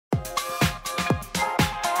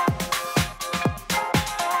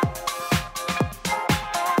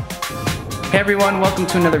Hey everyone, welcome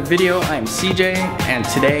to another video. I'm CJ, and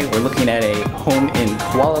today we're looking at a home in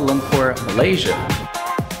Kuala Lumpur, Malaysia.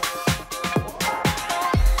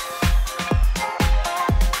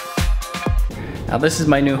 Now this is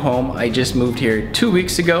my new home. I just moved here 2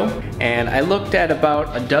 weeks ago, and I looked at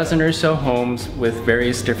about a dozen or so homes with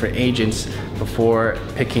various different agents before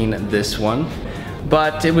picking this one.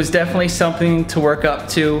 But it was definitely something to work up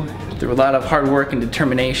to through a lot of hard work and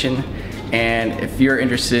determination. And if you're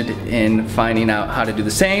interested in finding out how to do the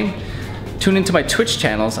same, tune into my Twitch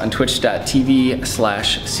channels on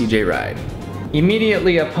twitch.tv/CJRide.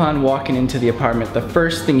 Immediately upon walking into the apartment, the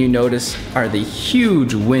first thing you notice are the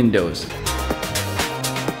huge windows.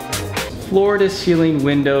 Floor to ceiling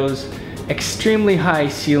windows, extremely high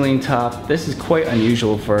ceiling top. This is quite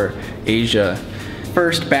unusual for Asia.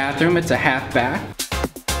 First bathroom, it's a half bath.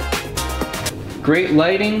 Great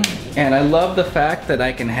lighting, and I love the fact that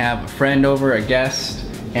I can have a friend over, a guest,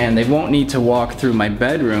 and they won't need to walk through my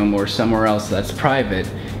bedroom or somewhere else that's private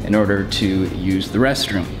in order to use the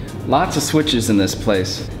restroom. Lots of switches in this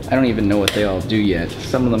place. I don't even know what they all do yet.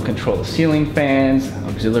 Some of them control the ceiling fans,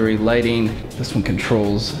 auxiliary lighting. This one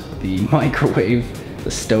controls the microwave, the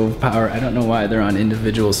stove power. I don't know why they're on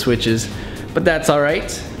individual switches, but that's all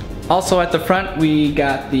right. Also at the front, we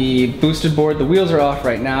got the boosted board. The wheels are off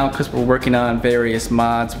right now because we're working on various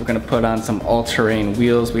mods. We're gonna put on some all-terrain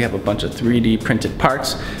wheels. We have a bunch of 3D printed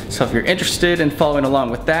parts. So if you're interested in following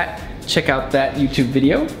along with that, check out that YouTube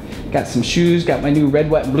video. Got some shoes, got my new red,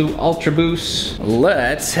 white, and blue Ultra Boost.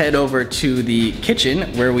 Let's head over to the kitchen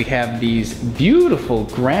where we have these beautiful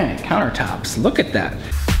granite countertops. Look at that.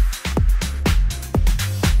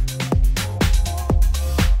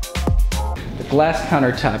 Glass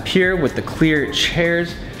countertop here with the clear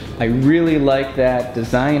chairs. I really like that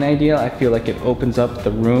design idea. I feel like it opens up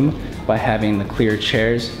the room by having the clear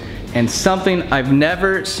chairs. And something I've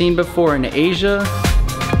never seen before in Asia,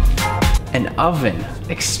 an oven.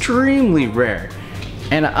 Extremely rare.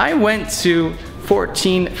 And I went to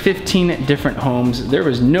 14, 15 different homes. There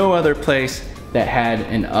was no other place that had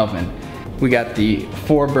an oven. We got the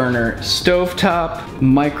 4-burner stovetop,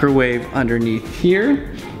 microwave underneath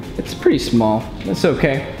here. It's pretty small, that's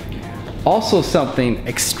okay. Also something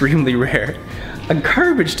extremely rare, a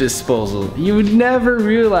garbage disposal. You would never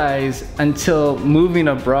realize until moving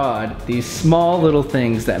abroad these small little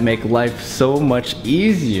things that make life so much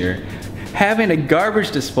easier. Having a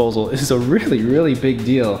garbage disposal is a really, really big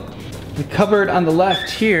deal. The cupboard on the left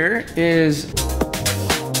here is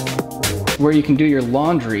where you can do your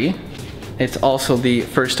laundry. It's also the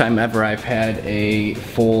first time ever I've had a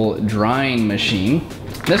full drying machine.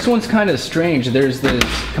 This one's kind of strange. There's this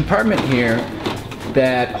compartment here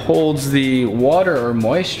that holds the water or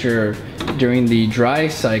moisture during the dry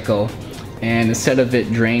cycle, and instead of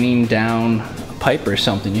it draining down a pipe or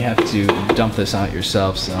something, you have to dump this out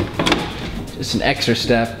yourself, so just an extra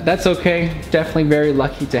step. That's okay. Definitely very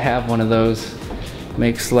lucky to have one of those.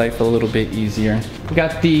 Makes life a little bit easier. We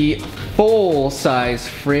got the full-size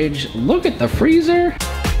fridge. Look at the freezer.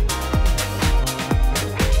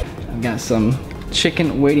 I've got some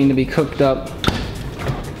chicken waiting to be cooked up,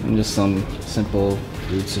 and just some simple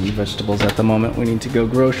fruits and vegetables at the moment. We need to go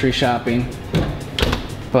grocery shopping,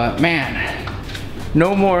 but man,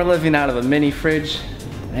 no more living out of a mini fridge,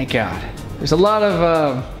 thank God. There's a lot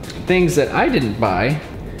of things that I didn't buy.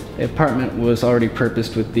 The apartment was already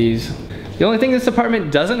purposed with these. The only thing this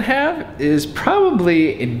apartment doesn't have is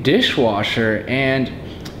probably a dishwasher, and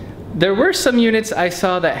there were some units I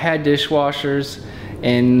saw that had dishwashers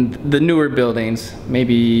in the newer buildings,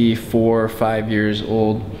 maybe 4 or 5 years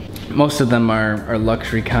old. Most of them are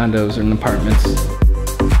luxury condos and apartments.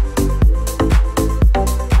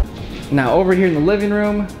 Now over here in the living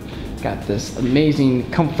room, got this amazing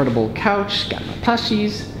comfortable couch, got my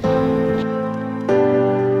plushies.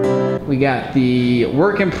 We got the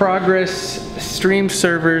work in progress stream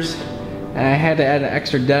servers, and I had to add an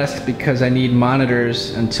extra desk because I need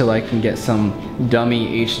monitors until I can get some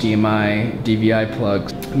dummy HDMI DVI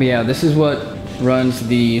plugs. But yeah, this is what runs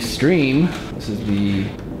the stream. This is the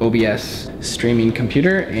OBS streaming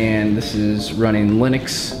computer, and this is running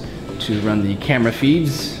Linux to run the camera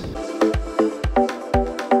feeds.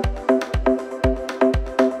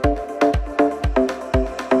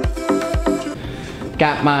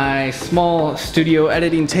 Got my small studio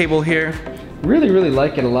editing table here. Really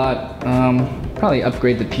like it a lot. Probably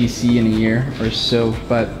upgrade the PC in a year or so,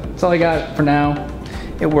 but that's all I got for now.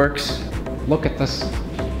 It works. Look at this.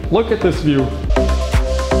 Look at this view.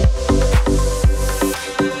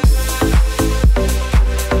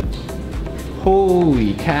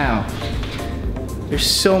 Holy cow. There's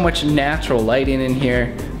so much natural lighting in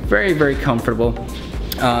here. Very comfortable.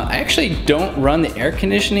 I actually don't run the air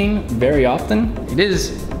conditioning very often. It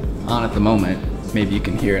is on at the moment. Maybe you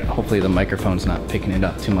can hear it. Hopefully the microphone's not picking it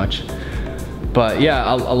up too much. But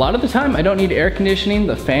yeah, a lot of the time I don't need air conditioning.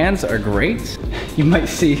 The fans are great. You might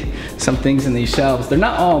see some things in these shelves. They're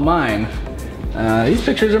not all mine. These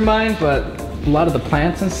pictures are mine, but a lot of the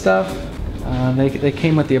plants and stuff, they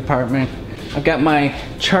came with the apartment. I've got my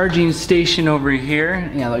charging station over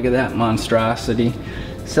here. Yeah, look at that monstrosity.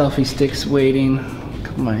 Selfie sticks waiting. A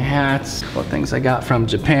couple of my hats, a couple of things I got from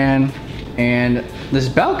Japan. And this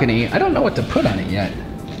balcony, I don't know what to put on it yet.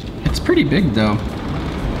 It's pretty big though.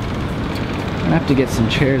 I'm gonna have to get some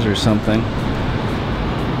chairs or something.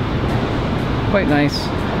 Quite nice.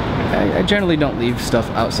 I generally don't leave stuff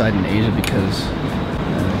outside in Asia because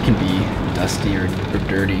it can be dusty or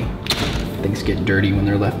dirty. Things get dirty when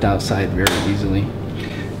they're left outside very easily.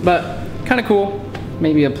 But kind of cool.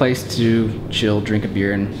 Maybe a place to chill, drink a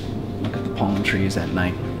beer, and look at the palm trees at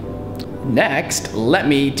night. Next, let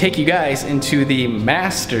me take you guys into the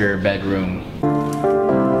master bedroom.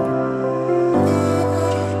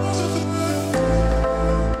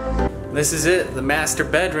 This is it, the master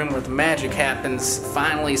bedroom where the magic happens.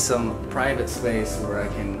 Finally some private space where I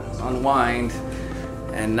can unwind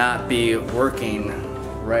and not be working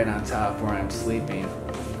right on top where I'm sleeping.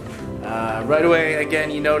 Right away,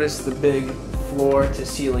 again, you notice the big floor to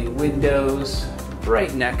ceiling windows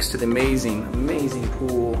right next to the amazing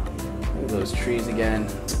pool. Look at those trees again.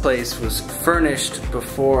 This place was furnished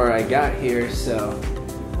before I got here, so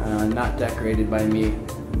not decorated by me,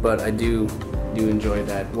 but I do enjoy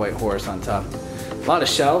that white horse on top. A lot of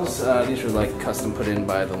shelves. These were like custom put in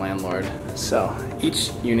by the landlord. So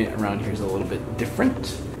each unit around here is a little bit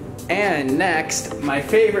different. And next, my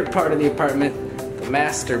favorite part of the apartment, the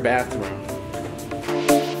master bathroom.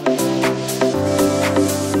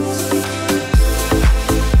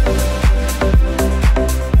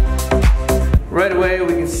 Right away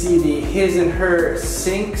we can see the his and her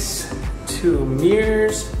sinks, 2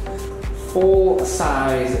 mirrors,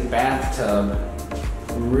 full-size bathtub,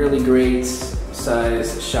 really great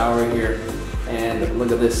size shower here, and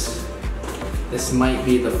look at this. This might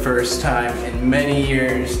be the first time in many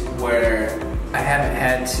years where I haven't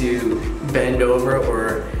had to bend over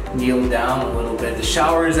or kneel down a little bit. The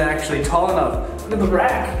shower is actually tall enough. Look at the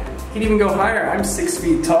rack. You can even go higher. I'm 6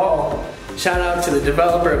 feet tall. Shout out to the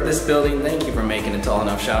developer of this building. Thank you for making a tall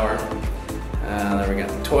enough shower. There we got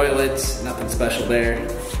the toilets. Nothing special there.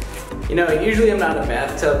 You know, usually I'm not a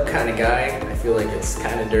bathtub kind of guy. I feel like it's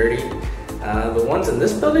kind of dirty. The ones in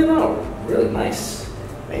this building though, really nice.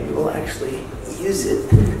 Maybe we'll actually use it.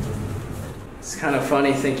 It's kind of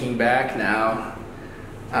funny thinking back now.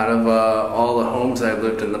 Out of all the homes I've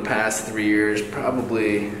lived in the past 3 years,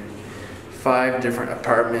 probably 5 different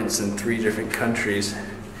apartments in 3 different countries.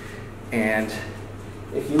 And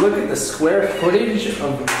if you look at the square footage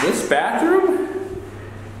of this bathroom,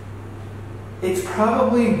 it's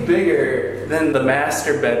probably bigger than the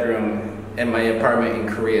master bedroom in my apartment in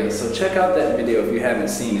Korea. So check out that video if you haven't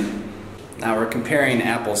seen it. Now we're comparing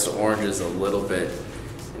apples to oranges a little bit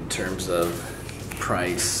in terms of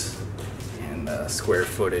price and square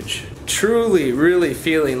footage. Truly, really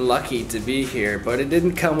feeling lucky to be here, but it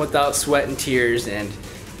didn't come without sweat and tears. And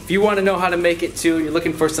if you want to know how to make it too, you're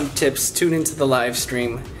looking for some tips, tune into the live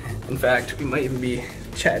stream. In fact, we might even be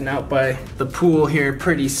chatting out by the pool here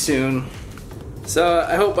pretty soon. So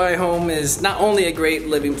I hope my home is not only a great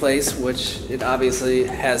living place, which it obviously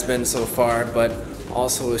has been so far, but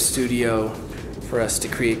also a studio for us to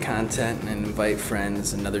create content and invite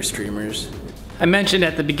friends and other streamers. I mentioned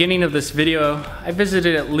at the beginning of this video, I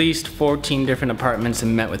visited at least 14 different apartments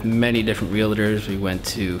and met with many different realtors. We went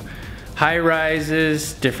to high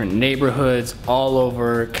rises, different neighborhoods all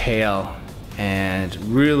over KL, and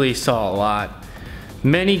really saw a lot.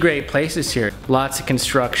 Many great places here. Lots of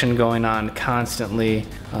construction going on constantly.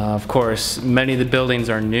 Of course, many of the buildings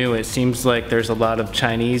are new. It seems like there's a lot of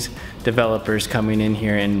Chinese developers coming in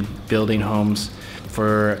here and building homes.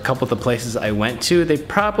 For a couple of the places I went to, they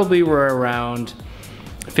probably were around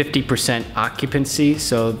 50% occupancy.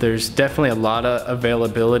 So there's definitely a lot of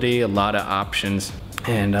availability, a lot of options.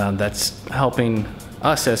 And that's helping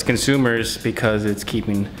us as consumers because it's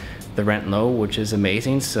keeping the rent low, which is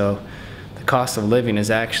amazing. So the cost of living is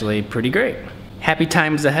actually pretty great. Happy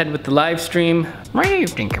times ahead with the live stream. What do you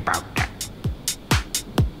think about that?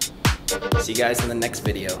 See you guys in the next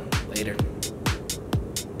video. Later.